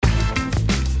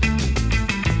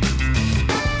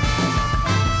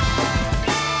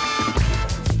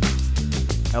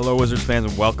Hello, Wizards fans,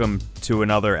 and welcome to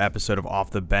another episode of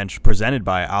Off the Bench presented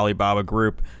by Alibaba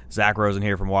Group. Zach Rosen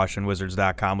here from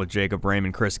WashingtonWizards.com with Jacob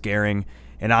Raymond, Chris Gehring,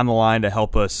 and on the line to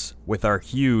help us with our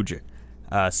huge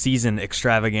season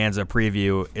extravaganza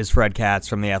preview is Fred Katz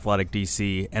from The Athletic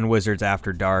DC and Wizards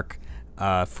After Dark.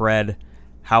 Fred,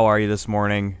 how are you this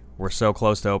morning? We're so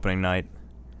close to opening night.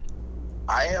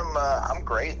 I'm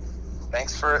great.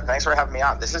 Thanks for having me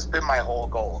on. This has been my whole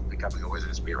goal, becoming a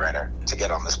Wizards beat writer, to get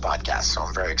on this podcast, so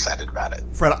I'm very excited about it.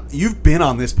 Fred, you've been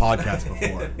on this podcast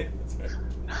before.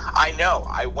 I know.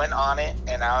 I went on it,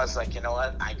 and I was like, you know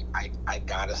what? I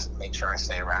got to make sure I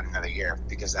stay around another year,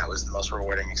 because that was the most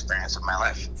rewarding experience of my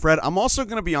life. Fred, I'm also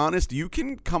going to be honest. You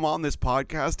can come on this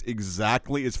podcast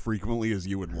exactly as frequently as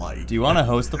you would like. Do you want to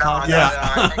host the podcast?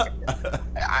 No,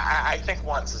 I think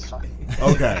once is fine.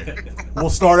 Okay. We'll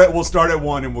start at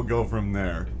one, and we'll go from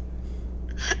there.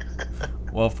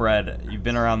 Well, Fred, you've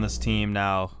been around this team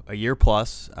now a year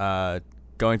plus,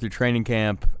 going through training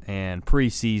camp and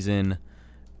preseason.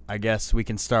 I guess we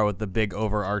can start with the big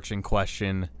overarching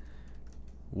question.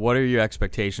 What are your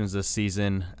expectations this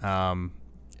season? And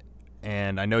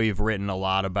I know you've written a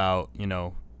lot about,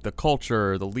 the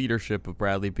culture, the leadership of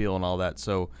Bradley Beal and all that.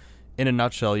 So in a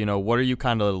nutshell, what are you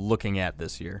kind of looking at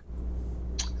this year?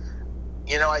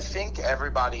 I think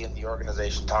everybody in the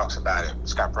organization talks about it.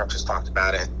 Scott Brooks has talked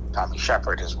about it. Tommy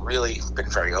Shepard has really been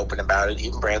very open about it.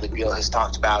 Even Bradley Beal has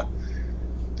talked about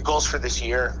the goals for this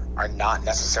year are not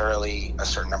necessarily a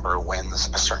certain number of wins,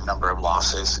 a certain number of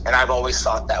losses. And I've always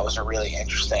thought that was a really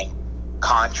interesting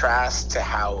contrast to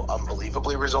how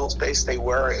unbelievably results-based they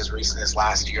were as recent as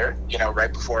last year.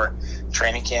 Right before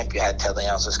training camp, you had Ted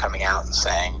Leonsis coming out and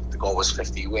saying the goal was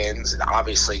 50 wins, and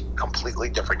obviously completely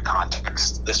different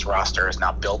context. This roster is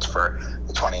not built for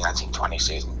the 2019-20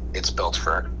 season. It's built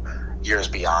for years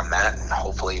beyond that, and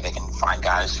hopefully they can find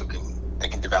guys who they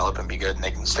can develop and be good, and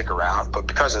they can stick around. But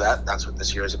because of that, that's what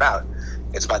this year is about.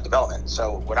 It's about development.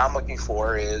 So what I'm looking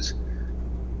for is,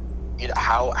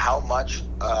 how much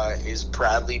is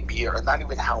Bradley Beal, or not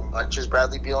even how much is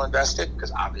Bradley Beal invested,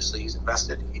 because obviously he's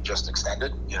invested. He just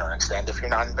extended. You don't extend if you're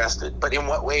not invested. But in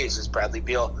what ways is Bradley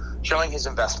Beal showing his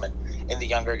investment in the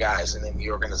younger guys and in the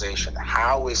organization?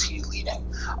 How is he leading?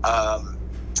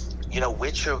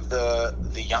 Which of the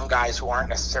young guys who aren't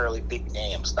necessarily big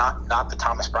names, not the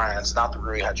Thomas Bryants, not the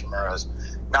Rui Hachimuras,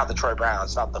 not the Troy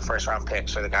Browns, not the first-round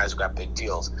picks or the guys who got big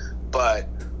deals, but,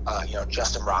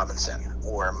 Justin Robinson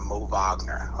or Mo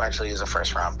Wagner, who actually is a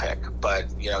first-round pick, but,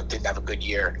 didn't have a good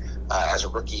year as a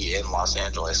rookie in Los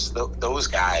Angeles. Those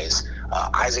guys,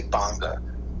 Isaac Bonga,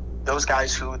 those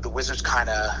guys who the Wizards kind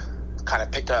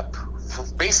of picked up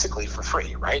basically for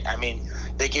free, right? I mean,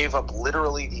 they gave up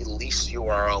literally the least you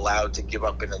are allowed to give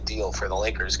up in a deal for the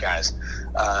Lakers guys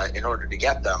in order to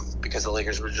get them, because the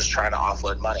Lakers were just trying to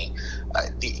offload money.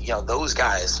 Those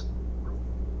guys,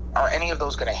 are any of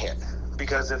those going to hit?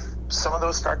 Because if some of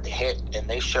those start to hit and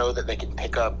they show that they can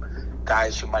pick up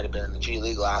guys who might have been in the G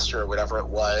League last year or whatever it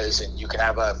was, and you can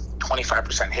have a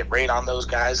 25% hit rate on those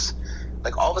guys,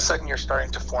 like all of a sudden you're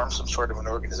starting to form some sort of an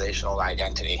organizational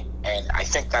identity. And I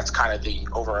think that's kind of the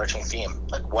overarching theme.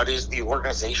 Like, what is the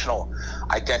organizational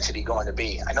identity going to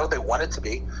be? I know they want it to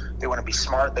be. They want to be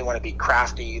smart. They want to be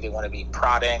crafty. They want to be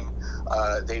prodding.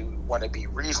 They want to be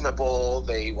reasonable.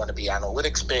 They want to be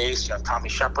analytics-based. Tommy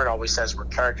Shepard always says we're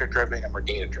character-driven and we're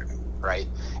data-driven, right?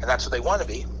 And that's what they want to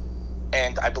be.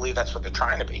 And I believe that's what they're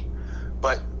trying to be.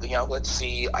 But, let's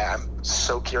see. I'm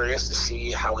so curious to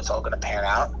see how it's all going to pan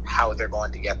out, how they're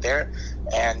going to get there,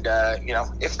 and,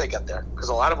 if they get there. Because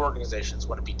a lot of organizations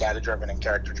want to be data-driven and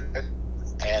character-driven,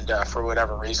 and for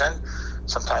whatever reason,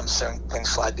 sometimes things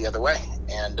slide the other way.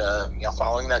 And,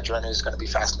 following that journey is going to be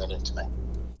fascinating to me.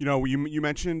 You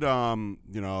mentioned, a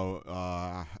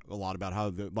lot about how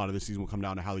a lot of this season will come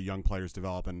down to how the young players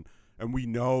develop, and we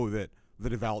know that the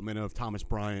development of Thomas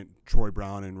Bryant, Troy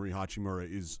Brown, and Rui Hachimura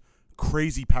is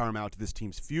crazy paramount to this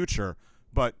team's future,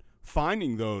 but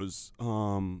finding those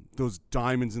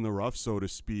diamonds in the rough, so to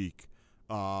speak,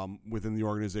 within the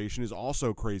organization is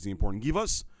also crazy important. Give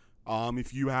us,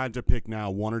 if you had to pick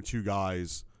now one or two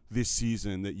guys this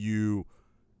season that you,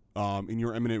 in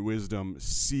your eminent wisdom,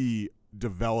 see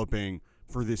developing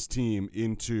for this team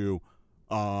into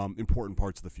important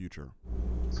parts of the future.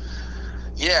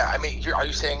 Yeah, I mean, are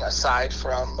you saying aside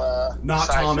from not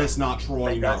Thomas, not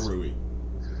Troy, not Rui?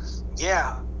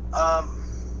 Yeah,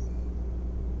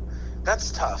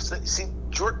 that's tough. See,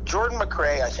 Jordan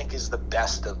McRae, I think, is the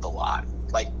best of the lot,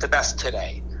 like the best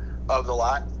today of the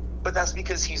lot. But that's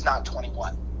because he's not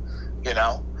 21,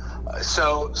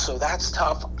 So that's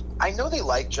tough. I know they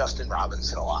like Justin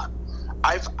Robinson a lot.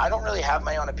 I don't really have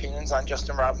my own opinions on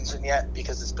Justin Robinson yet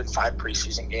because it's been 5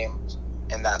 preseason games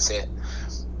and that's it.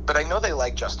 But I know they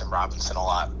like Justin Robinson a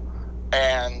lot.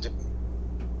 And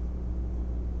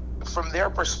from their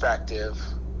perspective,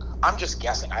 I'm just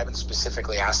guessing. I haven't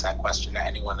specifically asked that question to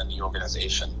anyone in the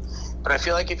organization. But I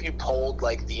feel like if you polled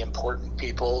like the important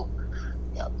people,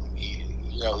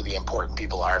 you know who the important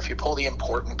people are. If you poll the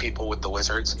important people with the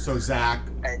Wizards. So Zach,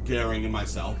 Gehring, and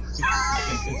myself.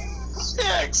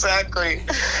 Yeah, exactly.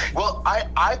 Well,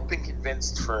 I've been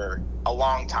convinced for a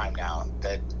long time now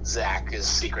that Zach is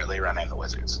secretly running the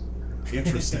Wizards.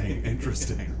 Interesting.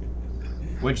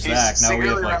 Which Zach? Now we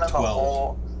have like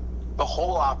 12. The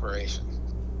whole operation.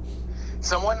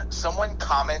 Someone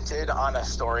commented on a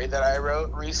story that I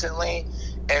wrote recently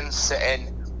and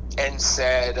said,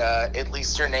 at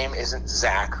least your name isn't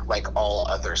Zach like all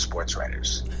other sports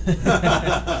writers.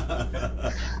 I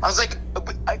was like,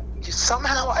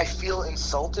 somehow I feel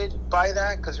insulted by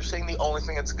that because you're saying the only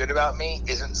thing that's good about me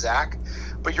isn't Zach,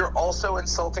 but you're also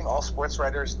insulting all sports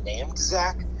writers named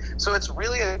Zach. So it's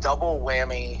really a double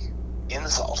whammy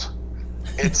insult.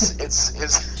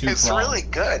 It's really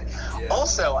good. Yeah.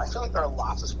 Also, I feel like there are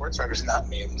lots of sports writers not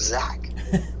named Zach.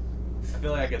 I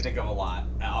feel like I can think of a lot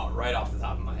right off the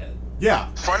top of my head.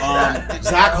 Yeah.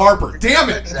 Zach Harper. Damn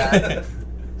it.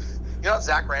 You know,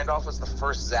 Zach Randolph was the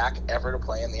first Zach ever to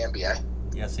play in the NBA.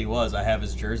 Yes, he was. I have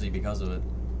his jersey because of it.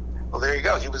 Well, there you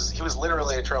go. He was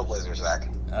literally a trailblazer, Zach.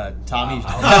 Tommy.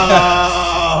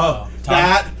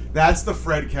 That's the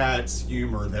Fred Katz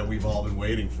humor that we've all been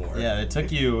waiting for. Yeah, it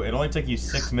only took you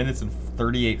 6 minutes and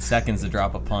 38 seconds to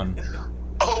drop a pun.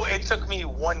 Oh, it took me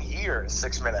 1 year,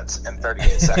 6 minutes and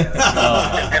 38 seconds.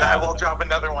 And I will drop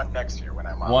another one next year when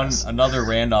I'm on this. Another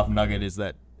Randolph nugget is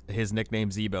that his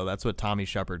nickname Zebo. That's what Tommy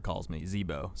Shepard calls me,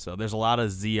 Zebo. So there's a lot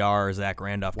of ZR Zach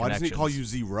Randolph connections. Why doesn't he call you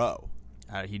Zero?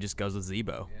 He just goes with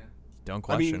Zebo. Yeah. Don't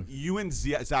I question. mean, you and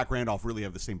Zach Randolph really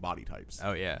have the same body types.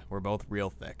 Oh, yeah. We're both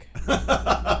real thick. All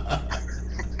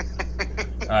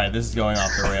right, this is going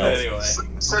off the rails.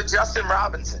 Anyway. So Justin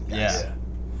Robinson. Guys.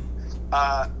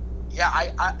 Yeah.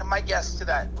 My guess to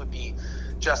that would be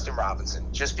Justin Robinson,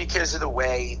 just because of the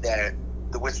way that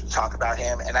the Wizards talk about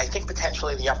him, and I think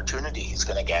potentially the opportunity he's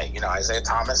going to get. You know, Isaiah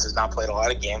Thomas has not played a lot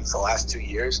of games the last 2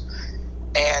 years,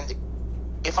 and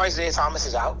if Isaiah Thomas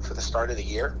is out for the start of the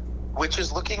year, which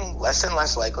is looking less and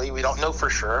less likely. We don't know for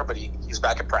sure, but he's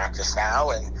back at practice now,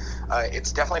 and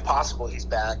it's definitely possible he's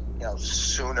back,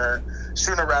 sooner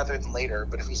rather than later.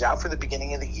 But if he's out for the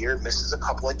beginning of the year, misses a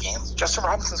couple of games, Justin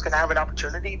Robinson's going to have an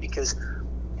opportunity because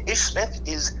Ish Smith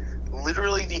is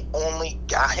literally the only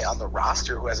guy on the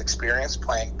roster who has experience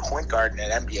playing point guard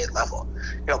at an NBA level.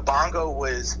 Bongo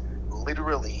was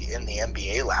literally in the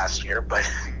NBA last year, but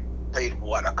played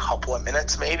a couple of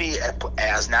minutes maybe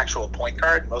as an actual point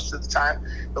guard most of the time.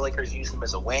 The Lakers used him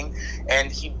as a wing,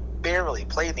 and he barely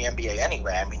played the NBA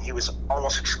anyway. I mean, he was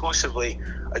almost exclusively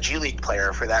a G League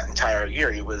player for that entire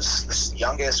year. He was the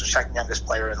youngest or second youngest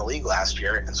player in the league last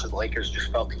year, and so the Lakers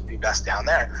just felt he'd be best down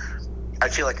there. I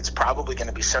feel like it's probably going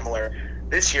to be similar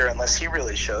this year unless he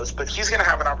really shows, but he's going to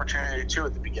have an opportunity too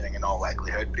at the beginning in all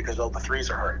likelihood because all the threes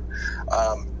are hurt.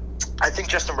 I think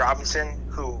Justin Robinson,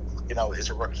 who is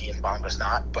a rookie and Bonga's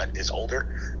not, but is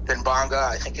older than Bonga,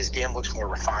 I think his game looks more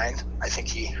refined. I think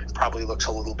he probably looks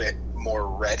a little bit more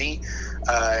ready.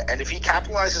 And if he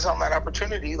capitalizes on that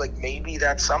opportunity, like maybe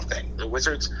that's something. The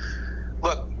Wizards,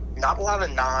 look, not a lot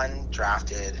of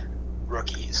non-drafted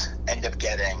rookies end up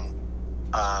getting,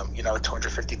 a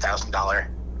 $250,000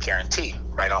 guarantee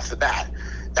right off the bat.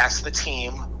 That's the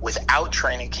team without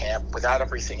training camp, without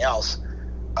everything else.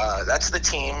 That's the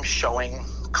team showing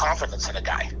confidence in a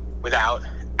guy without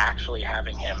actually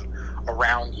having him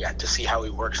around yet to see how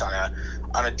he works on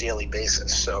a daily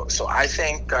basis. So I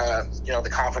think the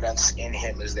confidence in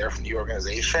him is there from the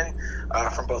organization,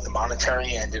 from both a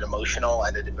monetary and an emotional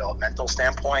and a developmental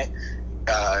standpoint.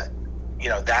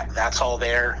 That's all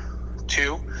there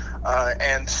too,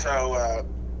 and so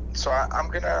I'm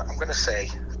gonna say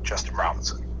Justin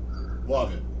Robinson.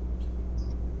 Love it.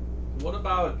 What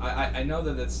about, I know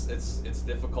that it's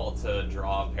difficult to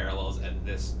draw parallels at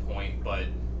this point, but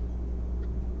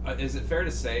is it fair to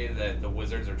say that the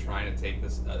Wizards are trying to take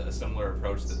this a similar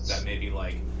approach that maybe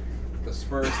like the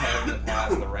Spurs have in the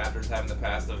past, the Raptors have in the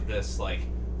past, of this like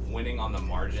winning on the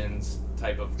margins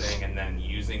type of thing, and then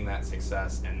using that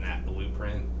success and that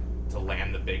blueprint to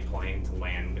land the big plane, to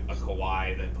land a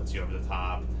Kawhi that puts you over the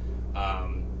top,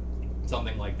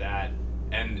 something like that?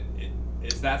 And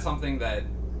is that something that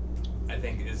I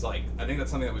think that's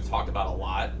something that we've talked about a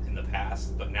lot in the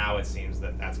past, but now it seems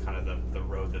that that's kind of the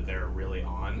road that they're really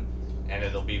on, and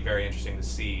it'll be very interesting to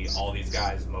see all these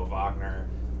guys, Mo Wagner,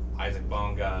 Isaac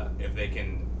Bonga, if they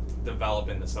can develop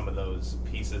into some of those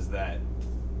pieces that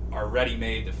are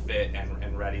ready-made to fit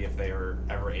and ready if they are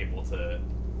ever able to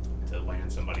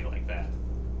land somebody like that.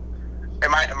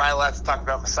 Am I allowed to talk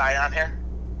about Masai on here?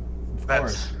 Of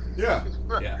course. Yeah.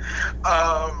 Yeah.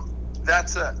 I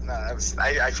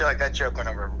feel like that joke went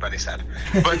over everybody's head.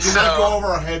 But It did not go over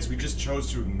our heads. We just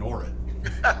chose to ignore it.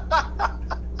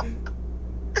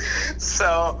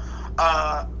 So,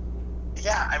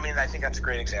 yeah, I mean, I think that's a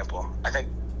great example. I think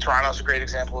Toronto's a great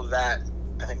example of that.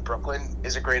 I think Brooklyn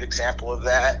is a great example of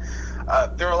that.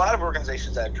 There are a lot of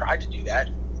organizations that have tried to do that,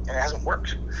 and it hasn't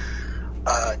worked.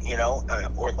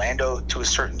 Orlando, to a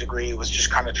certain degree, was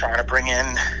just kind of trying to bring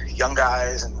in young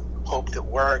guys and hoped it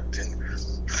worked.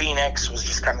 And Phoenix was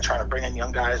just kind of trying to bring in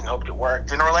young guys and hoped it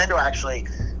worked. And Orlando actually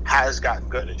has gotten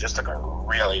good. It just took a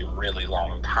really, really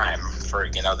long time for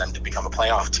them to become a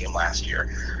playoff team last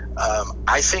year.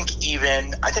 I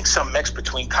think some mix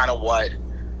between kind of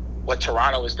what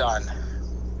Toronto has done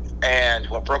and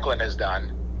what Brooklyn has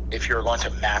done, if you're going to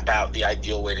map out the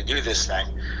ideal way to do this thing,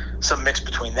 some mix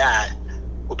between that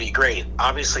would be great.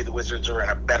 Obviously, the Wizards are in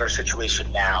a better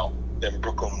situation now than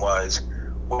Brooklyn was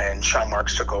when Sean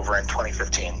Marks took over in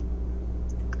 2015.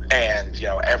 And,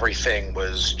 everything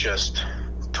was just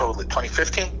totally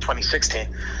 2015, 2016,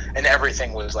 and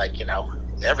everything was like,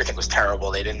 everything was terrible.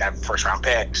 They didn't have first-round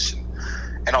picks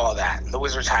and all of that. And the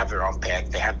Wizards have their own pick.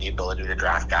 They have the ability to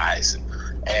draft guys.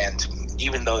 And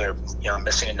even though they're,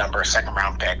 missing a number of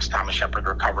second-round picks, Thomas Shepard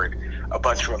recovered a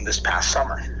bunch of them this past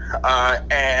summer.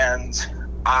 And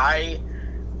I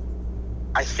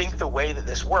think the way that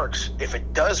this works, if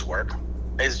it does work,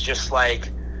 is just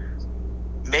like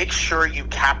make sure you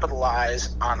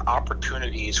capitalize on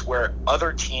opportunities where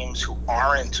other teams who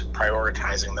aren't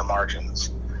prioritizing the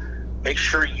margins, make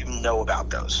sure you know about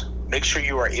those. Make sure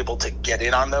you are able to get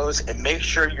in on those, and make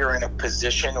sure you're in a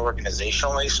position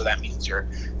organizationally. So that means your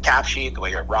cap sheet, the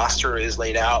way your roster is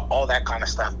laid out, all that kind of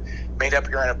stuff. Make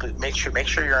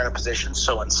sure you're in a position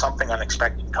so when something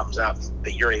unexpected comes up,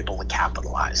 that you're able to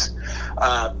capitalize.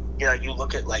 You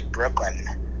look at like Brooklyn.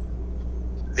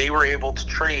 They were able to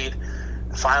trade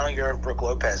the final year of Brook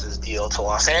Lopez's deal to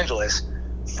Los Angeles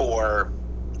so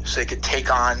they could take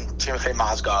on Timofey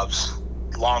Mozgov's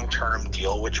long-term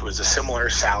deal, which was a similar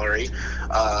salary,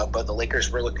 but the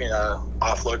Lakers were looking to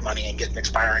offload money and get an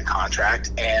expiring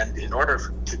contract. And in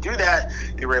order to do that,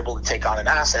 they were able to take on an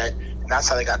asset, and that's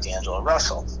how they got D'Angelo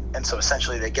Russell. And so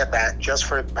essentially they get that just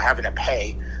for having to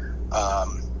pay,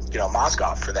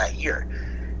 Mozgov for that year.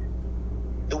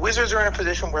 The Wizards are in a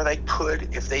position where they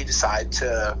could, if they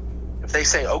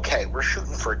say, okay, we're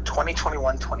shooting for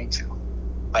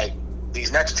 2021-22, like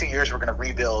these next 2 years we're going to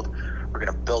rebuild. We're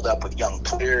going to build up with young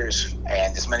players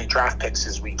and as many draft picks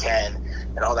as we can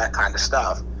and all that kind of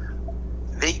stuff.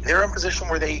 They're in a position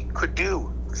where they could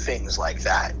do things like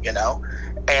that,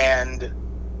 and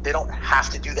they don't have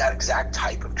to do that exact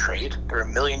type of trade. There are a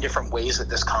million different ways that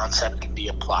this concept can be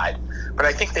applied, but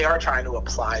I think they are trying to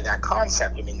apply that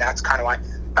concept. I mean, that's kind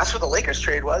of that's what the Lakers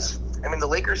trade was. I mean, the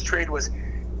Lakers trade was,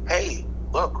 hey,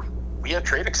 look, we have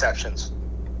trade exceptions.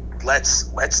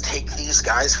 Let's take these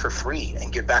guys for free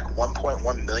and give back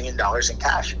 $1.1 million in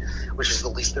cash, which is the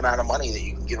least amount of money that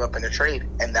you can give up in a trade,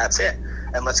 and that's it.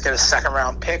 And let's get a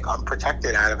second-round pick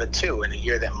unprotected out of it, too, in a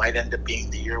year that might end up being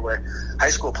the year where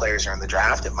high school players are in the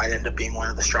draft. It might end up being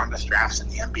one of the strongest drafts in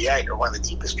the NBA or one of the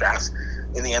deepest drafts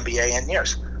in the NBA in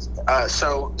years.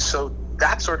 So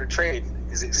that sort of trade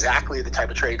is exactly the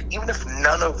type of trade, even if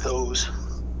none of those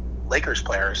Lakers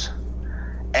players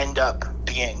end up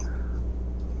being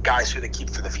guys who they keep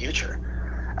for the future.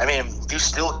 I mean, you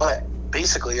still get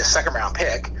basically a second-round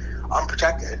pick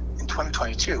unprotected in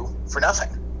 2022 for nothing.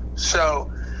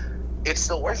 So it's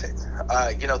still worth it.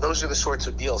 Those are the sorts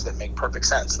of deals that make perfect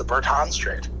sense. The Bertans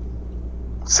trade,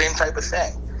 same type of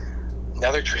thing.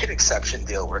 Another trade exception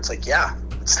deal where it's like, yeah,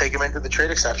 let's take him into the trade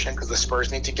exception because the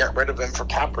Spurs need to get rid of him for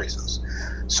cap reasons.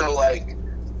 So,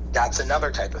 that's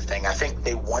another type of thing. I think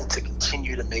they want to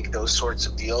continue to make those sorts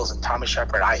of deals, and Thomas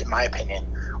Shepard, in my opinion,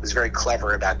 was very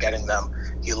clever about getting them.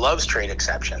 He loves trade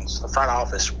exceptions. The front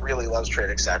office really loves trade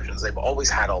exceptions. They've always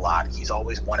had a lot. He's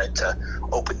always wanted to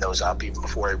open those up even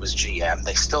before he was GM.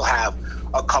 They still have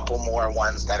a couple more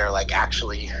ones that are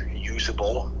actually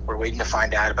usable. We're waiting to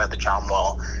find out about the John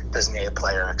Wall designated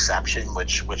player exception,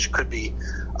 which could be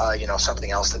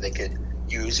something else that they could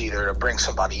use either to bring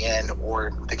somebody in,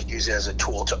 or they could use it as a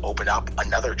tool to open up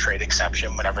another trade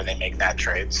exception whenever they make that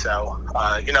trade. So,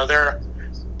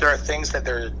 there are things that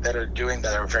they're doing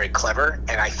that are very clever,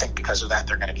 and I think because of that,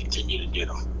 they're going to continue to do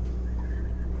them.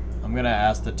 I'm going to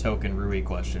ask the token Rui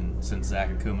question since Zach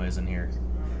Akuma isn't here.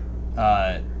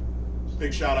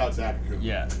 Big shout out, Zach.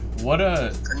 Yeah.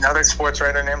 Another sports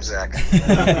writer named Zach.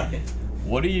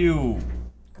 What are you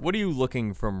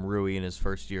looking from Rui in his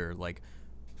first year? Like,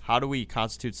 how do we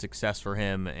constitute success for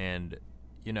him? And,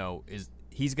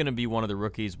 he's going to be one of the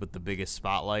rookies with the biggest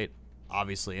spotlight,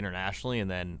 obviously internationally,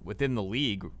 and then within the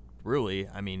league, Rui,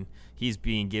 I mean, he's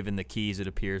being given the keys, it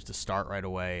appears, to start right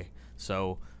away.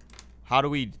 So how do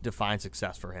we define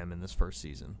success for him in this first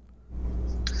season?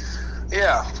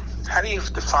 Yeah. How do you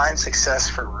define success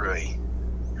for Rui?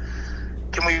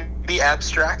 Can we be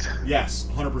abstract? Yes,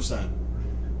 100%.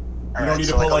 You don't need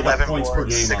to put like 11 points per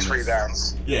game 6 on this.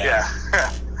 rebounds. Yeah.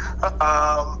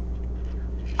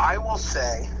 I will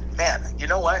say, man, you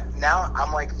know what? Now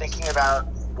I'm like thinking about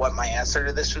what my answer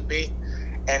to this would be.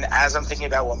 And as I'm thinking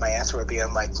about what my answer would be,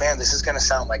 I'm like, man, this is going to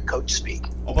sound like coach speak.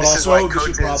 Oh, but this also, this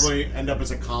should probably end up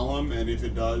as a column, and if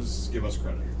it does, give us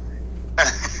credit.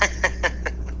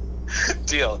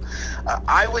 Deal.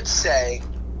 I would say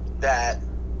that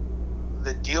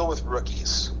the deal with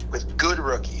rookies, with good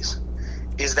rookies,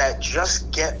 is that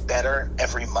just get better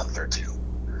every month or two.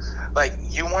 Like,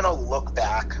 you want to look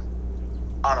back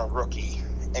on a rookie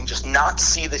and just not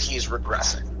see that he's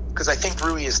regressing. Because I think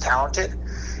Rui is talented,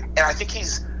 and I think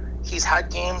he's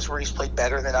had games where he's played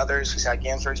better than others. He's had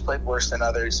games where he's played worse than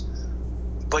others.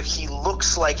 But he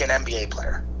looks like an NBA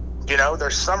player.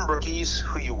 There's some rookies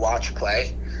who you watch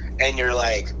play, and you're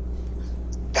like,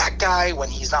 that guy, when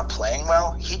he's not playing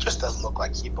well, he just doesn't look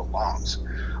like he belongs.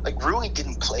 Like, Rui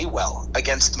didn't play well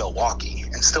against Milwaukee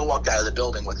and still walked out of the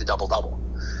building with a double-double.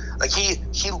 Like,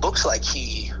 he looks like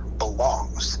he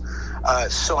belongs.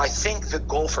 So I think the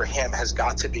goal for him has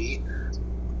got to be,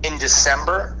 in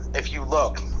December, if you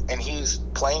look and he's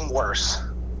playing worse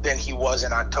than he was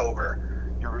in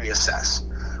October, you reassess.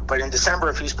 But in December,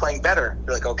 if he's playing better,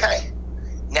 you're like, okay,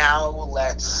 now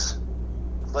let's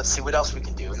see what else we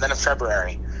can do. And then in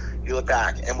February, you look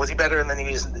back, and was he better than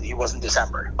he was in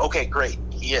December? Okay, great,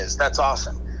 he is. That's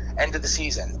awesome. End of the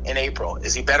season, in April,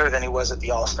 is he better than he was at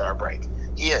the All-Star break?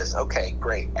 He is. Okay,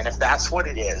 great. And if that's what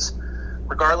it is,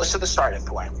 regardless of the starting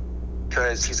point,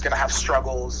 because he's going to have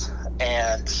struggles,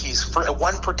 and he's for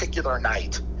one particular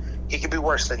night, he could be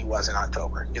worse than he was in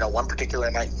October. One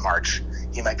particular night in March,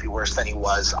 he might be worse than he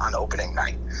was on opening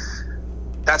night.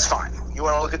 That's fine. You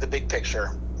want to look at the big picture.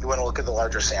 You want to look at the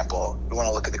larger sample. You want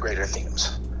to look at the greater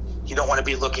themes. You don't want to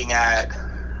be looking at,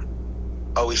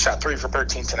 he shot 3 for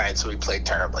 13 tonight, so he played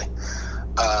terribly.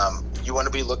 You want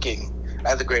to be looking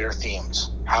at the greater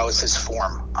themes. How is his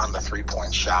form on the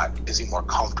three-point shot? Is he more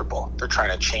comfortable? They're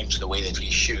trying to change the way that he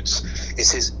shoots.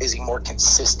 Is he more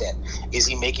consistent? Is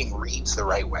he making reads the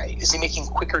right way? Is he making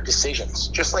quicker decisions?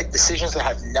 Just like decisions that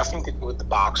have nothing to do with the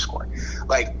box score.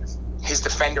 Like, his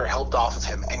defender helped off of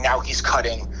him, and now he's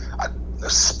cutting a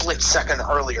split second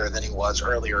earlier than he was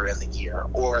earlier in the year.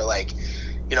 Or like,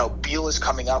 Beal is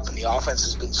coming up and the offense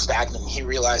has been stagnant. He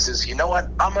realizes, you know what,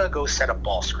 I'm going to go set a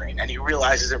ball screen. And he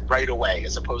realizes it right away,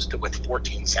 as opposed to with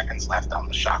 14 seconds left on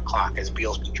the shot clock as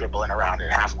Beal's been dribbling around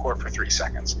in half court for 3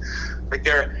 seconds. Like,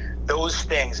 those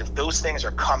things, if those things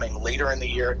are coming later in the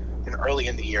year than early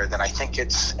in the year, then I think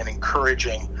it's an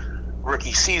encouraging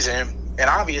rookie season.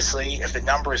 And obviously, if the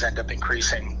numbers end up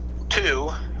increasing too,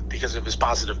 because of his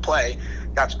positive play,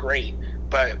 that's great.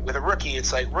 But with a rookie,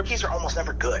 it's like rookies are almost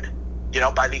never good.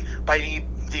 By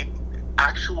the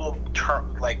actual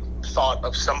term, like, thought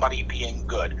of somebody being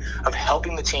good, of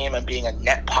helping the team and being a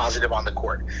net positive on the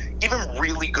court. Even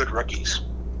really good rookies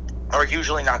are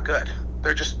usually not good.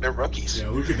 They're rookies. Yeah,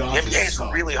 Luka Doncic. The NBA is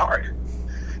really hard.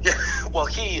 Yeah, well,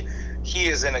 he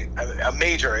is a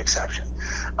major exception.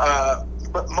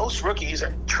 But most rookies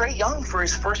are Trae Young for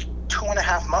his first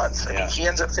 2.5 months. I mean, he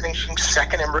ends up finishing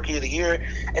second in Rookie of the Year,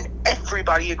 and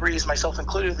everybody agrees, myself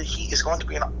included, that he is going to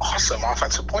be an awesome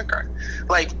offensive point guard.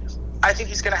 Like, I think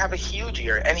he's going to have a huge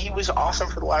year, and he was awesome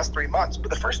for the last 3 months.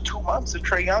 But the first 2 months of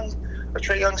Trae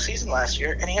Young's season last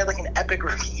year, and he had like an epic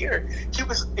rookie year, he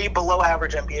was a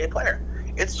below-average NBA player.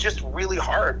 It's just really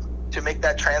hard to make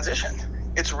that transition.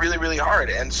 It's really, really hard.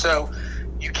 And so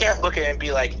you can't look at it and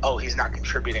be like, oh, he's not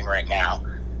contributing right now,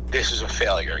 this is a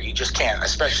failure. You just can't,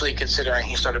 especially considering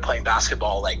he started playing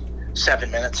basketball like 7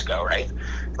 minutes ago, right?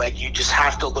 Like, you just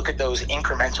have to look at those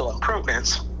incremental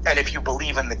improvements, and if you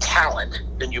believe in the talent,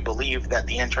 then you believe that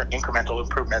the incremental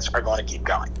improvements are going to keep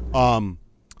going.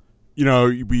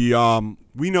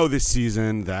 We know this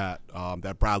season that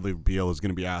that Bradley Beal is going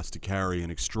to be asked to carry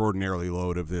an extraordinarily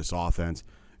load of this offense.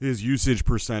 His usage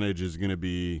percentage is going to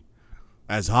be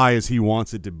as high as he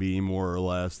wants it to be, more or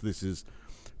less. This is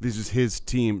his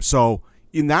team. So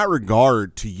in that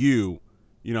regard, to you,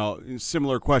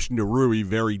 similar question to Rui,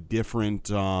 very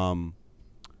different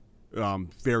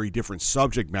very different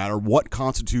subject matter. What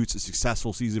constitutes a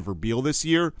successful season for Beal this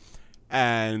year,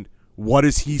 and what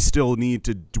does he still need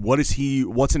to?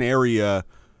 What's an area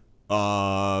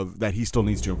that he still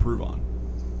needs to improve on?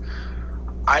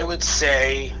 I would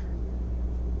say,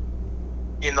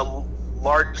 in the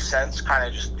large sense, kind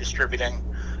of just distributing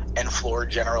and floor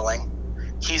generaling.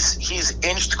 He's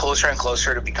inched closer and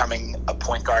closer to becoming a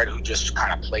point guard who just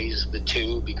kind of plays the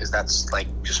two, because that's like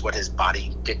just what his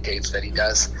body dictates that he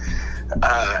does.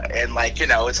 And like, you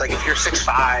know, it's like if you're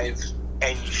 6'5"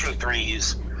 and you shoot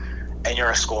threes and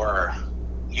you're a scorer,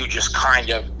 you just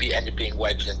kind of end up being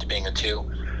wedged into being a two.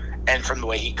 And from the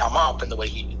way he come up and the way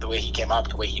he came up,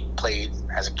 the way he played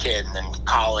as a kid and in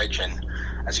college and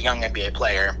as a young NBA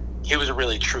player, he was a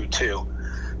really true two.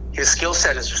 His skill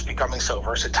set is just becoming so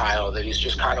versatile that he's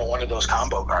just kind of one of those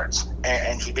combo guards.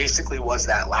 And he basically was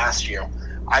that last year.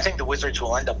 I think the Wizards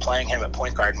will end up playing him at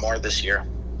point guard more this year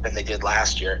than they did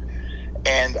last year.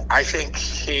 And I think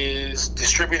his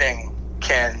distributing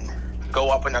can go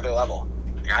up another level.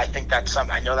 I think that's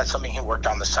something, I know that's something he worked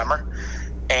on this summer.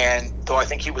 And though I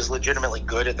think he was legitimately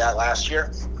good at that last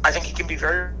year, I think he can be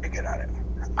very good at it.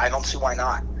 I don't see why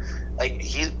not. Like,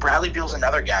 Bradley Beal's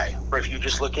another guy where if you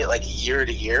just look at like year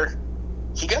to year,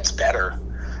 he gets better,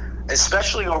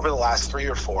 especially over the last 3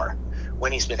 or 4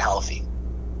 when he's been healthy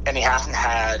and he hasn't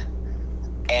had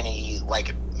any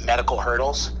like medical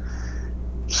hurdles.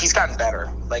 He's gotten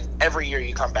better. Like, every year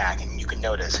you come back and you can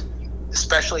notice,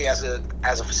 especially as a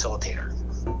facilitator,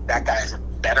 that guy is a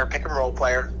better pick and roll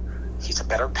player. He's a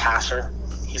better passer.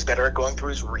 He's better at going through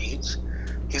his reads.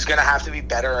 He's going to have to be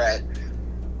better at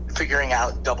figuring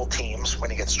out double teams when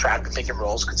he gets trapped in pick and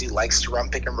rolls, because he likes to run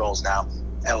pick and rolls now.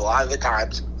 And a lot of the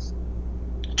times,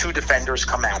 2 defenders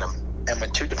come at him. And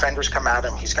when 2 defenders come at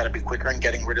him, he's got to be quicker in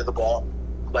getting rid of the ball.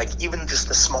 Like, even just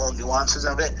the small nuances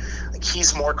of it, like,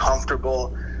 he's more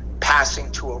comfortable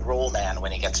passing to a roll man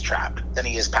when he gets trapped than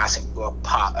he is passing to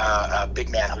a big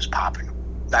man who's popping.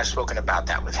 I've spoken about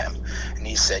that with him, and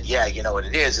he said, yeah, you know what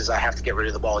it is I have to get rid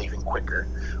of the ball even quicker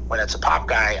when it's a pop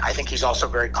guy. I think he's also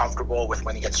very comfortable with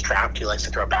when he gets trapped, he likes to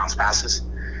throw bounce passes,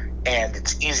 and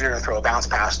it's easier to throw a bounce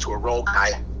pass to a roll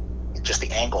guy. Just the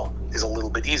angle is a little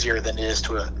bit easier than it is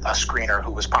to a screener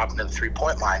who was popping to the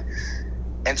 3-point line.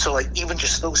 And so, like, even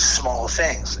just those small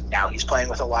things. Now he's playing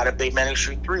with a lot of big men who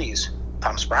shoot threes.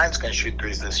 Thomas Bryant's going to shoot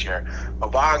threes this year.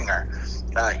 But Wagner,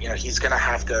 you know, he's going to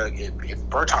have to, if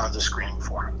Berton's a screen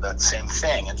for him, that same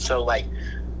thing. And so, like,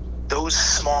 those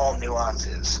small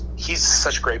nuances, he's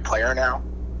such a great player now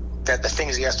that the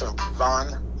things he has to improve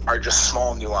on are just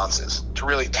small nuances to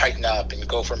really tighten up and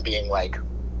go from being like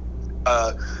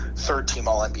a 3rd-team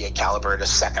All-NBA caliber to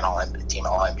 2nd All-NBA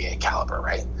All-NBA caliber,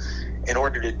 right? In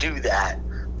order to do that,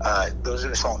 those are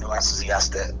the small nuances he has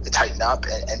to tighten up.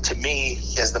 And to me,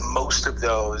 he has the most of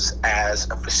those as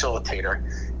a facilitator.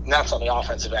 And that's on the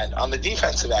offensive end. On the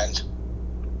defensive end,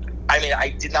 I mean, I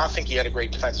did not think he had a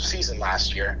great defensive season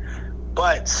last year,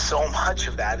 but so much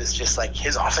of that is just like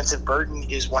his offensive burden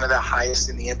is one of the highest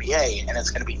in the NBA, and it's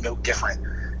going to be no different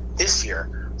this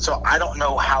year. So I don't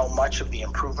know how much of the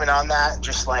improvement on that,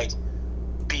 just like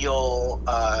Beal,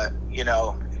 you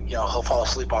know, he'll fall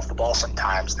asleep off the ball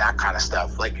sometimes and that kind of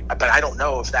stuff. Like, but I don't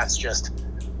know if that's just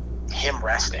him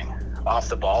resting off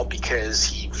the ball because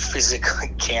he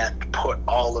physically can't put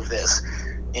all of this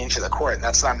into the court. And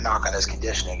that's not a knock on his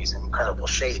conditioning. He's in incredible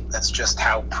shape. That's just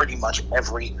how pretty much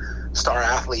every star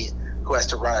athlete who has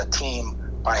to run a team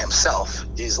by himself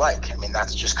is like. I mean,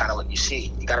 that's just kind of what you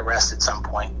see. You got to rest at some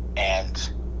point, and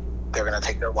they're going to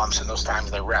take their lumps in those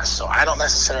times they rest. So I don't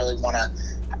necessarily want to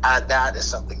add that as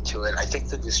something to it. I think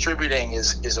the distributing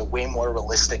is a way more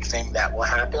realistic thing that will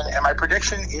happen. And my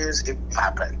prediction is it will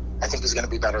happen. I think he's going to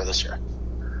be better this year.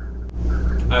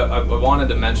 I wanted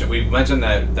to mention, we mentioned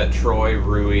that Troy,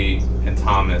 Rui, and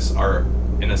Thomas are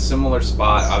in a similar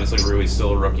spot. Obviously, Rui's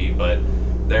still a rookie, but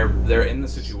they're in the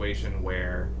situation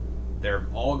where they're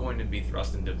all going to be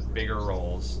thrust into bigger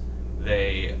roles.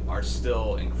 They are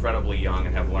still incredibly young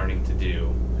and have learning to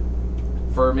do.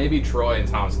 For maybe Troy and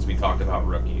Thomas, since we talked about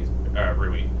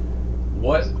Rui,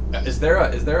 what is there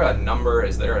a number?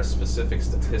 Is there a specific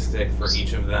statistic for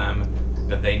each of them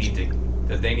that they need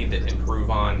to improve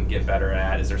on, get better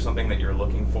at? Is there something that you're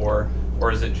looking for,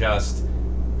 or is it just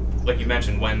like you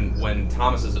mentioned when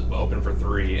Thomas is open for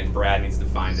 3 and Brad needs to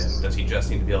find him? Does he just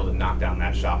need to be able to knock down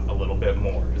that shot a little bit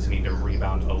more? Does he need to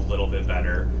rebound a little bit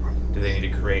better? Do they need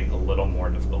to create a little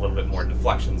bit more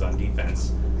deflections on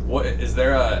defense? What is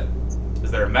there a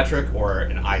metric or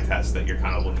an eye test that you're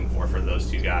kind of looking for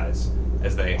those 2 guys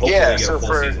as they hopefully get a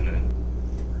full season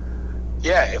in?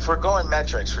 Yeah, if we're going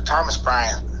metrics for Thomas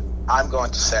Bryant, I'm going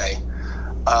to say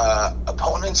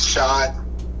Opponents shot,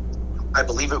 I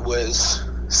believe it was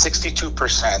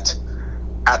 62%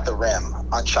 at the rim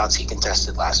on shots he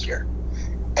contested last year.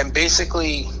 And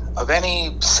basically, of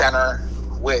any center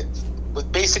with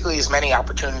basically as many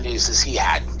opportunities as he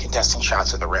had contesting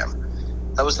shots at the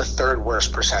rim, that was the third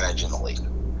worst percentage in the league.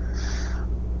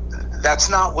 That's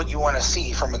not what you want to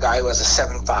see from a guy who has a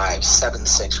 7'5",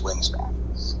 7'6"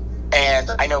 wingspan. And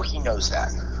I know he knows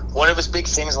that. One of his big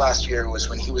things last year was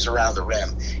when he was around the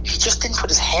rim, he just didn't put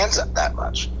his hands up that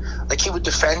much. Like, he would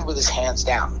defend with his hands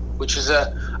down, which is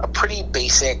a pretty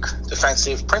basic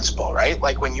defensive principle, right?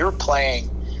 Like, when you're playing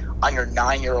on your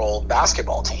 9-year-old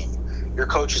basketball team, your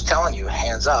coach is telling you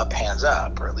hands up,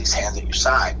 or at least hands at your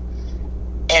side.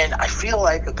 And I feel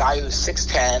like a guy who's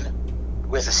 6'10",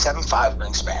 with a 7'5"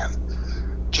 wingspan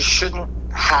just shouldn't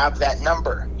have that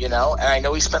number, you know? And I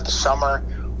know he spent the summer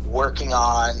working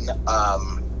on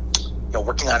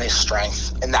his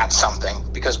strength, and that's something,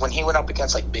 because when he went up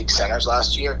against like big centers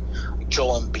last year, like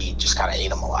Joel Embiid just kind of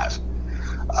ate him alive.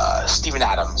 Steven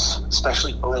Adams,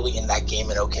 especially early in that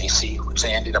game in OKC, which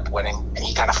they ended up winning, and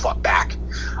he kind of fought back.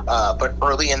 But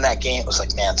early in that game, it was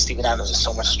like, man, Steven Adams is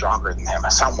so much stronger than him.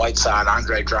 Hassan Whiteside,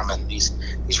 Andre Drummond, these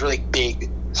really big,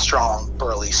 strong,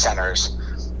 burly centers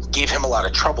gave him a lot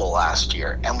of trouble last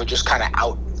year and would just kind of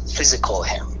out-physical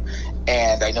him.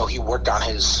 And I know he worked on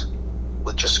his,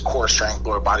 with just core strength,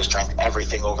 lower body strength,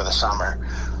 everything over the summer.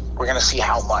 We're going to see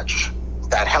how much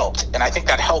that helped. And I think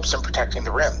that helps in protecting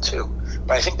the rim, too.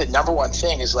 But I think the number one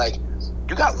thing is, like,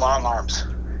 you got long arms.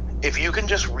 If you can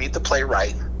just read the play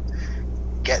right,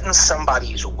 get in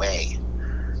somebody's way,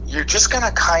 you're just going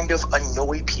to kind of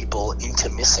annoy people into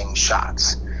missing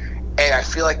shots. And I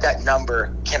feel like that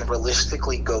number can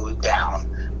realistically go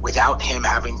down without him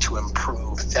having to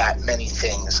improve that many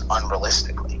things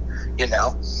unrealistically, you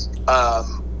know?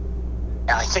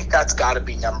 And I think that's got to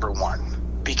be number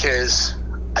one, because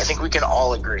I think we can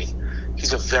all agree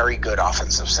he's a very good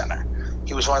offensive center.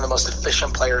 He was one of the most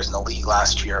efficient players in the league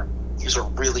last year. He's a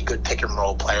really good pick and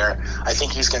roll player. I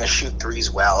think he's going to shoot threes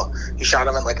well. He shot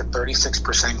them at like a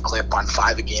 36% clip on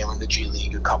 5 a game in the G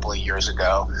League a couple of years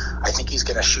ago. I think he's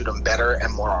going to shoot them better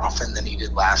and more often than he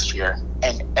did last year.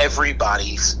 And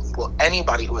anybody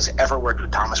who has ever worked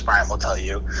with Thomas Bryant will tell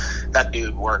you that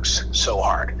dude works so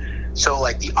hard. So,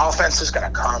 like, the offense is going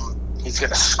to come. He's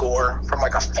going to score from,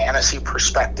 like, a fantasy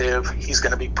perspective. He's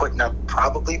going to be putting up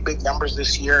probably big numbers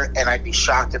this year, and I'd be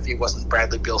shocked if he wasn't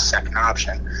Bradley Beal's second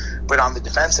option. But on the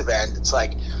defensive end, it's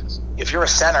like, if you're a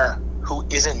center who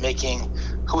is making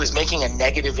a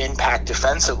negative impact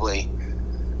defensively,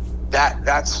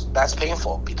 that's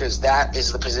painful, because that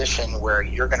is the position where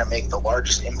you're going to make the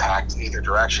largest impact in either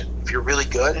direction. If you're really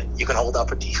good, you can hold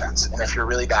up a defense, and if you're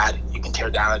really bad, you can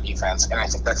tear down a defense. And I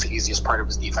think that's the easiest part of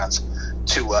his defense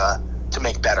to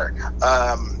make better.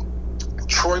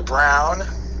 Troy Brown,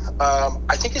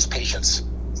 I think his patience.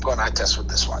 I'm going eye test with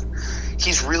this one.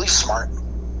 He's really smart.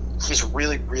 He's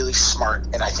really, really smart,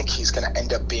 and I think he's going to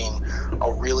end up being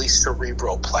a really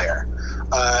cerebral player.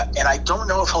 And I don't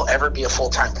know if he'll ever be a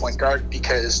full-time point guard,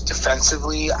 because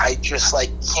defensively, I just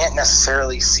can't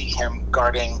necessarily see him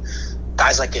guarding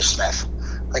guys like Ish Smith.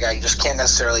 Like, I just can't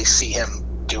necessarily see him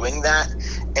doing that.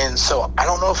 And so I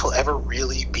don't know if he'll ever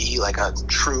really be like a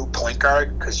true point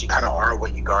guard, because you kind of are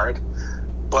what you guard.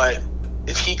 But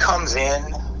if he comes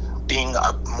in being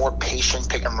a more patient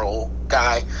pick and roll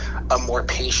guy, a more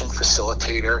patient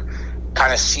facilitator,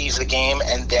 kind of sees the game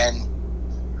and then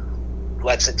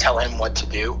lets it tell him what to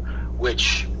do,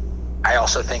 which I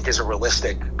also think is a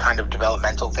realistic kind of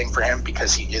developmental thing for him,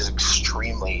 because he is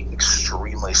extremely,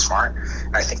 extremely smart.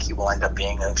 And I think he will end up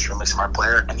being an extremely smart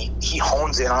player. And he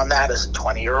hones in on that as a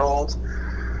 20-year-old.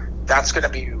 That's going to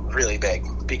be really big,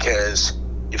 because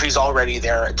if he's already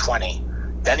there at 20,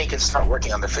 then he can start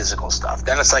working on the physical stuff.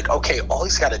 Then it's like, okay, all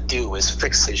he's got to do is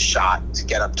fix his shot to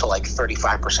get up to like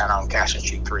 35% on catch and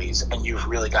shoot threes, and you've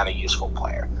really got a useful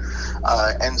player.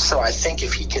 And so I think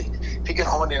if he can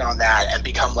hone in on that and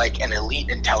become like an elite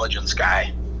intelligence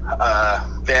guy,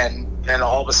 then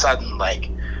all of a sudden, like,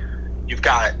 you've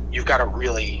got a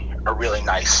really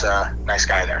nice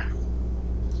guy there.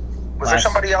 Was there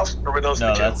somebody else, or were those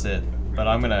the two? No, that's it. But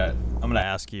I'm gonna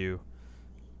ask you,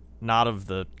 not of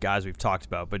the guys we've talked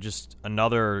about, but just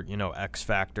another, X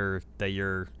factor that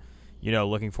you're,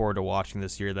 looking forward to watching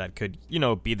this year that could,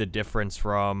 be the difference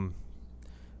from,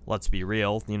 let's be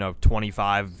real,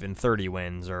 25 and 30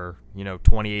 wins, or,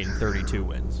 28 and 32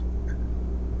 wins.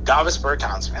 Davis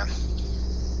Bertans, man.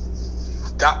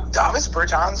 Davis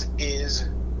Bertans is,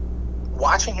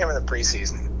 watching him in the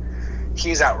preseason,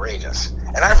 he's outrageous.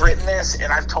 And I've written this,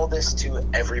 and I've told this to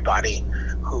everybody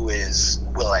who is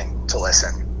willing to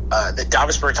listen. that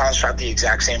Davis Bertans shot the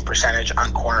exact same percentage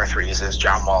on corner threes as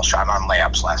John Wall shot on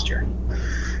layups last year.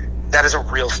 That is a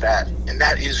real stat, and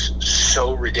that is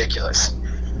so ridiculous.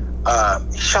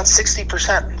 He shot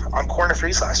 60% on corner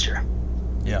threes last year.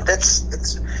 Yeah, he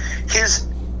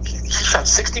shot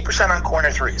 60% on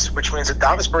corner threes, which means that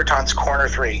Davis Bertans' corner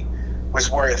three was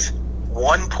worth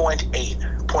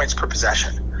 1.8 points per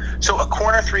possession. So a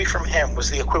corner three from him was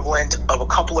the equivalent of a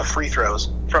couple of free throws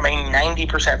from a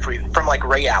 90% from like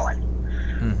Ray Allen.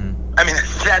 Mm-hmm. I mean,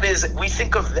 that is, we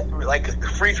think of like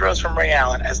free throws from Ray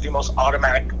Allen as the most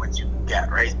automatic points you can get,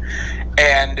 right?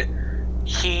 And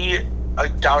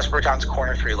Davis Bertans'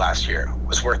 corner three last year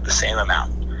was worth the same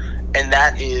amount. And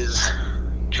that is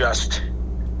just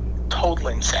total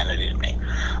insanity to me.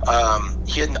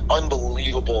 He had an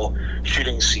unbelievable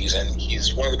shooting season.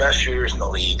 He's one of the best shooters in the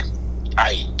league.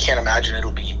 I can't imagine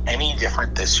it'll be any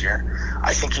different this year.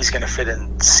 I think he's going to fit in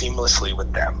seamlessly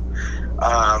with them.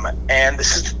 And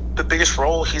this is the biggest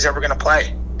role he's ever going to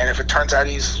play. And if it turns out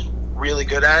he's really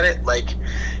good at it, like,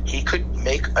 he could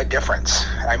make a difference.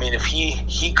 I mean, if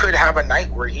he could have a night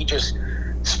where he just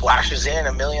splashes in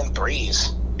a million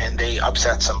threes and they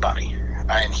upset somebody.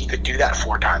 And he could do that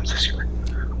 4 times this year.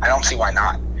 I don't see why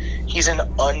not. He's an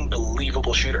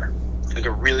unbelievable shooter. Like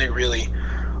a really, really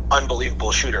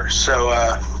unbelievable shooter. So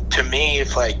to me,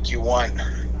 if like you want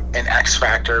an X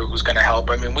factor who's going to help,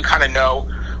 I mean, we kind of know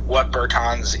what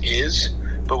Bertans is,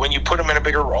 but when you put him in a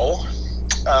bigger role,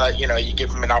 you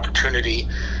give him an opportunity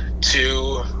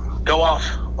to go off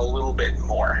a little bit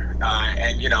more.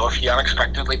 And if he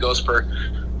unexpectedly goes for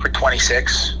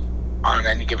 26 on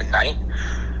any given night,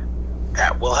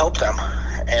 that will help them.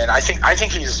 And I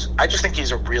just think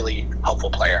he's a really helpful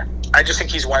player. I just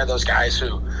think he's one of those guys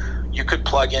who you could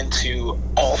plug into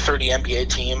all 30 NBA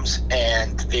teams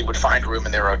and they would find room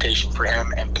in their rotation for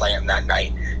him and play him that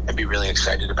night and be really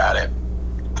excited about it.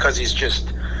 Because he's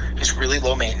really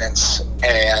low maintenance,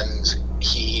 and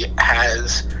he's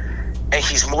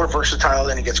more versatile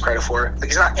than he gets credit for. Like,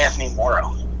 he's not Anthony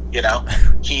Morrow,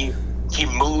 He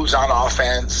moves on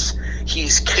offense.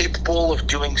 He's capable of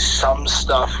doing some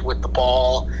stuff with the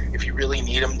ball if you really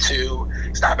need him to.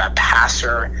 He's not a bad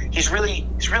passer. He's really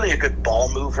a good ball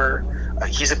mover.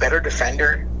 He's a better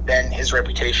defender than his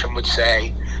reputation would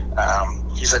say.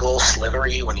 He's like a little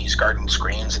slithery when he's guarding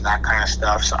screens and that kind of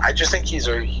stuff. So I just think he's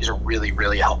a really,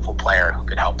 really helpful player who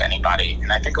could help anybody,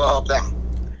 and I think he'll help them.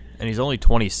 And he's only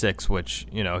 26, which,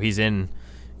 he's in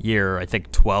year, I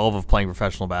think, 12 of playing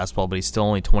professional basketball, but he's still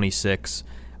only 26.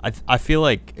 I feel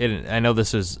like I know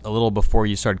this is a little before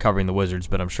you started covering the Wizards,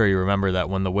 but I'm sure you remember that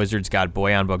when the Wizards got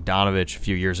Bojan Bogdanovic a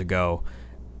few years ago,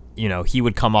 he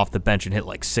would come off the bench and hit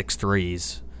like 6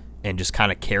 threes and just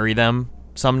kind of carry them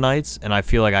some nights. And I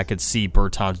feel like I could see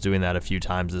Bertans doing that a few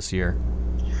times this year.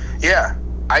 Yeah,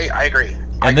 I agree.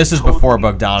 And this is before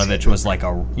Bogdanovic was like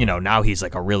now he's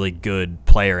like a really good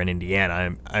player in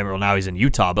Indiana. Now he's in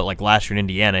Utah, but like last year in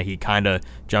Indiana, he kind of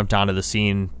jumped onto the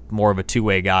scene, more of a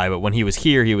two-way guy. But when he was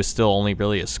here, he was still only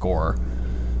really a scorer.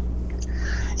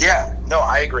 Yeah, no,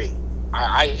 I agree.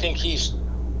 I think he's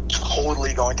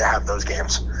totally going to have those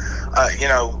games.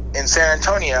 In San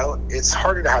Antonio, it's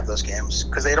harder to have those games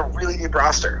because they had a really deep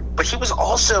roster. But he was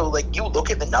also, like, you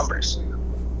look at the numbers,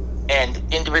 and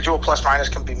individual plus-minus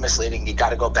can be misleading. You got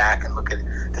to go back and look at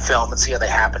the film and see how they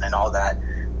happen and all that.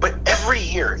 But every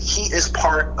year, he is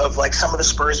part of, like, some of the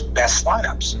Spurs' best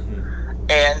lineups. Mm-hmm.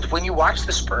 And when you watch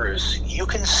the Spurs, you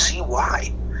can see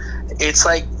why. It's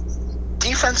like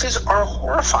defenses are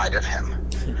horrified of him.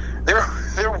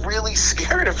 They're really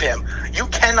scared of him. You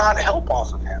cannot help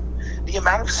off of him. The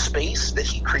amount of space that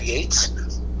he creates,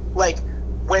 like,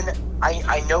 when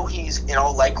I know he's, in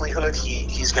all likelihood,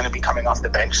 he's going to be coming off the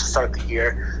bench to start the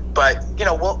year, but,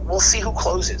 we'll see who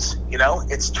closes.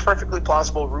 It's perfectly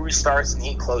plausible Rui starts and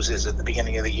he closes at the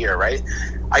beginning of the year, right?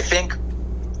 I think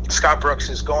Scott Brooks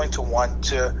is going to want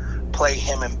to play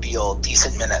him and Beal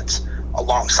decent minutes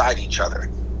alongside each other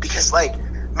because, like,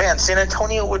 man, San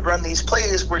Antonio would run these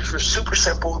plays which were super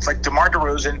simple. It's like DeMar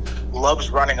DeRozan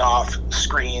loves running off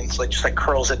screens, like just like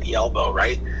curls at the elbow,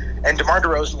 right? And DeMar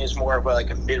DeRozan is more of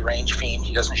a mid-range fiend.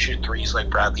 He doesn't shoot threes like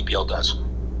Bradley Beal does.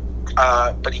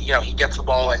 But he gets the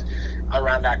ball and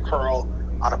around that curl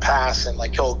on a pass, and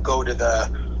like he'll go to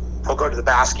the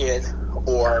basket,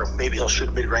 or maybe he'll shoot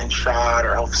a mid-range shot,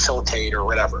 or he'll facilitate or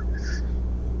whatever.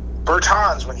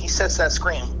 Bertans, when he sets that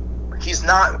screen, he's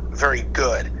not very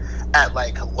good at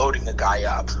loading the guy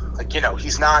up.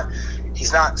 He's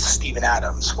not Steven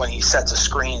Adams when he sets a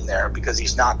screen there, because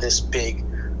he's not this big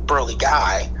burly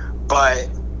guy. But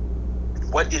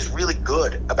what is really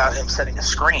good about him setting a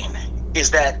screen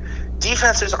is that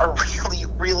defenses are really,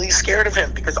 really scared of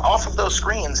him because off of those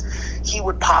screens, he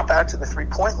would pop out to the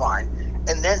three-point line,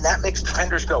 and then that makes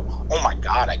defenders go, oh my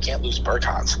God, I can't lose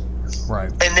Bertans. Right.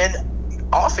 And then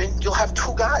often you'll have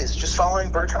two guys just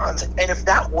following Bertans. And if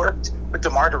that worked with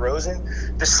DeMar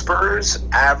DeRozan, the Spurs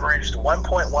averaged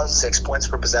 1.16 points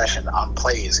per possession on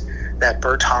plays that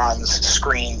Bertans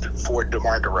screened for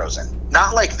DeMar DeRozan.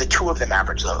 Not like the two of them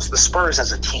averaged those, the Spurs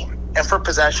as a team. And for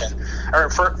possession, or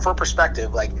for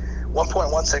perspective, like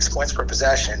 1.16 points per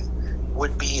possession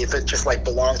would be, if it just like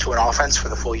belonged to an offense for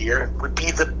the full year, would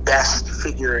be the best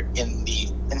figure in the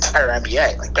entire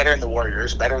NBA. Like better than the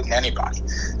Warriors, better than anybody.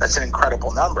 That's an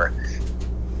incredible number.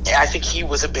 And I think he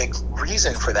was a big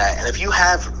reason for that. And if you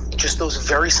have just those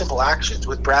very simple actions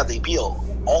with Bradley Beal,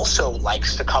 who also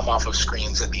likes to come off of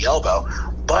screens at the elbow,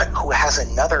 but who has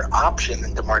another option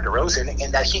than DeMar DeRozan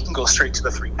in that he can go straight to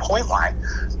the three-point line.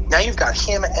 Now you've got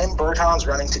him and Bertans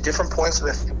running to different points of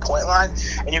the three-point line,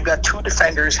 and you've got two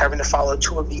defenders having to follow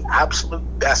two of the absolute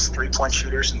best three-point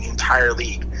shooters in the entire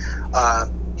league.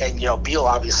 And, you know, Beal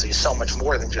obviously is so much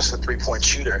more than just a three-point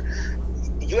shooter.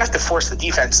 You have to force the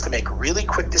defense to make really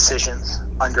quick decisions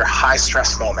under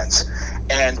high-stress moments.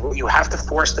 And you have to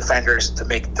force defenders to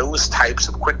make those types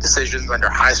of quick decisions under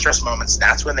high-stress moments.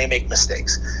 That's when they make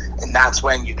mistakes. And that's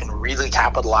when you can really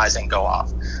capitalize and go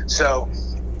off. So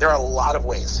there are a lot of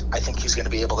ways I think he's going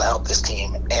to be able to help this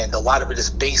team. And a lot of it is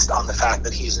based on the fact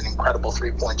that he's an incredible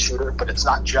three-point shooter. But it's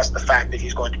not just the fact that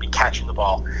he's going to be catching the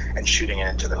ball and shooting it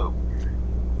into the hoop.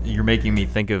 You're making me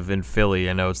think of in Philly,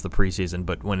 I know it's the preseason,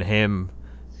 but when him,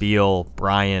 Beal,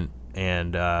 Bryant,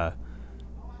 and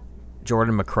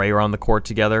Jordan McRae are on the court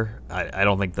together, I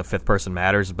don't think the fifth person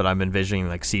matters, but I'm envisioning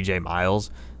like CJ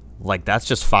Miles. Like, that's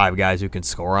just five guys who can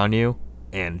score on you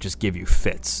and just give you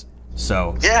fits.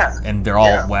 So yeah, and they're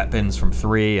all weapons from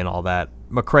three and all that.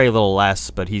 McRae a little less,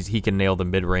 but he can nail the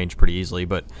mid-range pretty easily.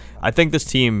 But I think this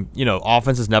team, you know,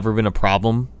 offense has never been a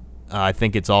problem. I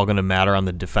think it's all going to matter on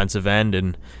the defensive end,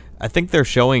 and I think they're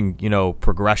showing, you know,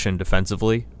 progression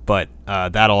defensively, but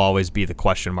that'll always be the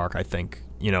question mark, I think,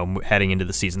 you know, heading into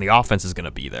the season. The offense is going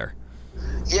to be there.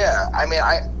 Yeah, I mean,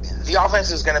 the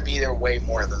offense is going to be there way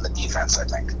more than the defense, I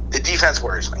think. The defense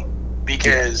worries me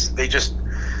because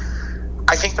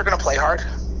I think they're going to play hard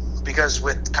because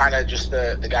with kind of just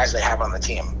the guys they have on the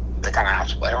team, they kind of have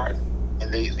to play hard.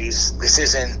 And this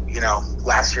isn't, you know,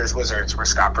 last year's Wizards where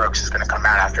Scott Brooks is going to come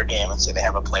out after a game and say they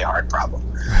have a play hard problem.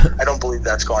 I don't believe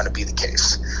that's going to be the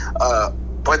case.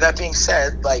 But that being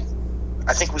said, like,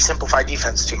 I think we simplify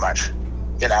defense too much.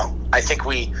 You know, I think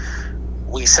we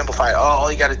simplify,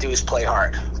 all you got to do is play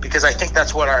hard. Because I think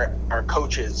that's what our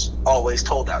coaches always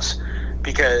told us.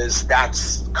 Because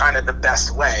that's kind of the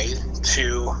best way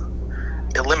to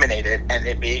eliminate it, and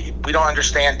we don't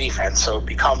understand defense, so it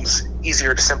becomes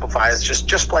easier to simplify as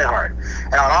just play hard.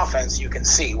 And on offense, you can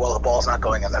see, well, the ball's not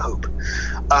going in the hoop.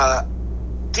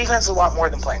 Defense is a lot more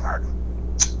than playing hard.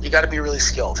 You got to be really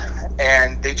skilled,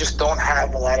 and they just don't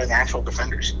have a lot of natural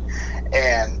defenders,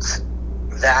 and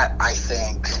that, I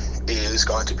think, is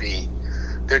going to be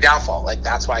their downfall. Like,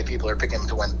 that's why people are picking them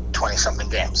to win 20-something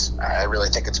games. I really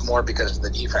think it's more because of the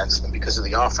defense than because of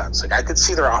the offense. Like, I could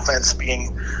see their offense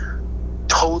being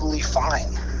totally fine.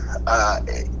 I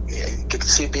could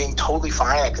see it being totally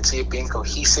fine. I could see it being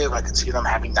cohesive. I could see them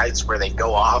having nights where they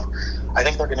go off. I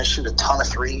think they're going to shoot a ton of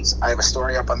threes. I have a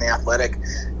story up on The Athletic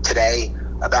today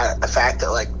about the fact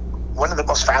that, like, one of the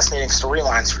most fascinating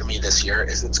storylines for me this year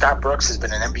is that Scott Brooks has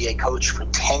been an NBA coach for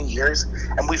 10 years,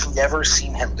 and we've never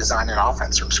seen him design an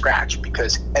offense from scratch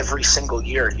because every single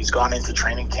year he's gone into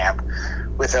training camp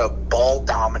with a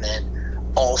ball-dominant,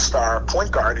 all-star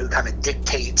point guard who kind of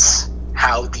dictates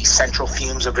how the central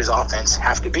themes of his offense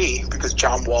have to be, because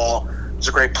John Wall is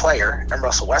a great player and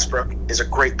Russell Westbrook is a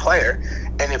great player.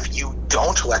 And if you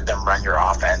don't let them run your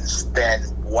offense, then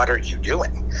what are you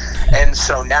doing? And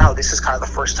so now this is kind of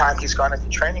the first time he's gone into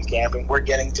training camp, and we're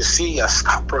getting to see a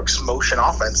Scott Brooks motion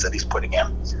offense that he's putting in.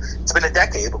 It's been a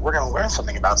decade, but we're going to learn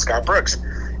something about Scott Brooks.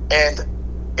 And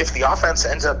if the offense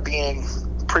ends up being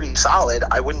pretty solid,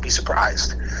 I wouldn't be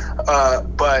surprised.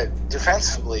 But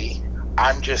defensively,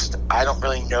 I don't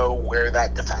really know where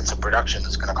that defensive production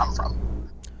is going to come from.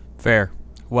 Fair.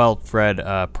 Well, Fred,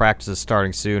 practice is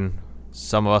starting soon.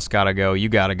 Some of us got to go. You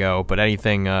got to go. But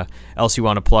anything else you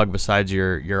want to plug besides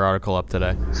your article up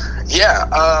today?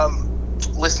 Yeah.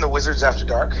 Listen to Wizards After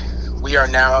Dark. We are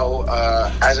now,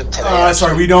 as of today...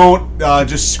 sorry, we don't...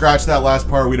 just scratch that last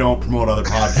part. We don't promote other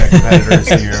podcast competitors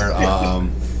here.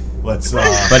 Let's.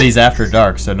 But he's after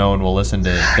dark, so no one will listen to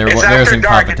it. There's in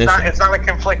competition. It's not a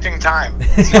conflicting time.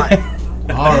 It's fine.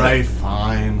 All right,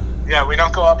 fine. Yeah, we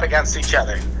don't go up against each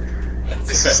other.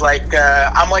 This is like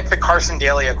I'm like the Carson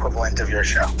Daly equivalent of your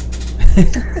show.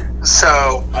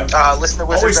 So listen to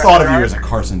Wizards. Always After thought of you Dark. as a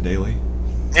Carson Daly.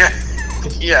 Yeah,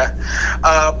 yeah.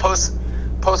 Post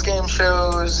game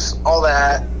shows, all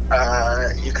that.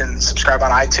 You can subscribe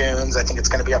on iTunes. I think it's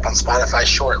going to be up on Spotify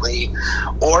shortly,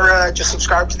 or just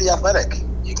subscribe to The Athletic.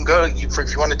 You can go if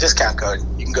you want a discount code.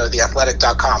 You can go to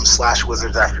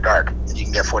theathletic.com/Wizards After Dark, and you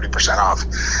can get 40% off.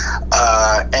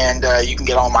 And you can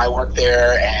get all my work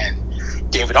there, and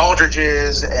David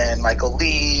Aldridge's, and Michael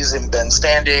Lee's, and Ben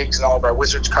Standig's, and all of our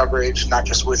Wizards coverage. Not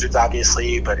just Wizards,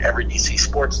 obviously, but every DC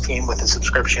sports team with a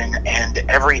subscription, and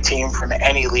every team from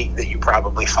any league that you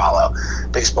probably follow: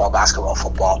 baseball, basketball,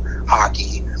 football,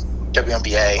 hockey,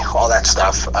 WNBA, all that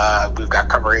stuff. We've got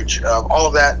coverage of all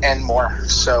of that and more.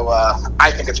 So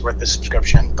I think it's worth the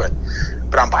subscription, but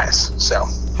I'm biased. So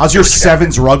How's your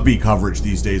sevens rugby coverage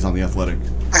these days on The Athletic?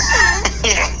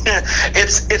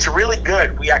 it's really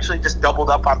good. We actually just doubled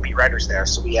up on beat writers there,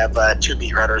 so we have 2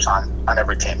 beat writers on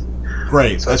every team.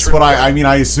 Great. So That's really what good. I mean.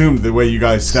 I assumed the way you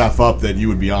guys staff up that you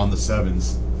would be on the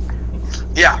sevens.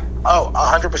 Yeah. Oh,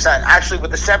 100%. Actually,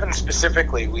 with the 7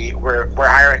 specifically, we're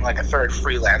hiring like a third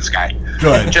freelance guy.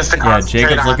 Good. Just to Yeah, concentrate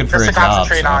Jacob's on, looking for just a to job,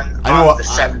 concentrate so. on I know the I'm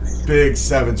 7. a big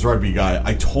sevens rugby guy.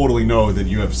 I totally know that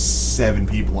you have 7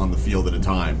 people on the field at a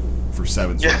time for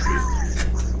sevens Yeah. rugby.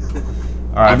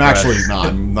 All right, I'm Fred. actually not.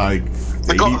 I'm like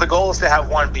The goal is to have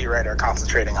 1 beat writer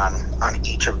concentrating on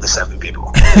each of the 7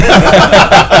 people.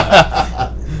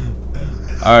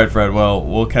 All right, Fred. Well,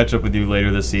 we'll catch up with you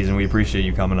later this season. We appreciate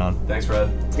you coming on. Thanks,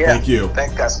 Fred. Yeah. Thank you.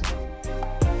 Thanks, guys.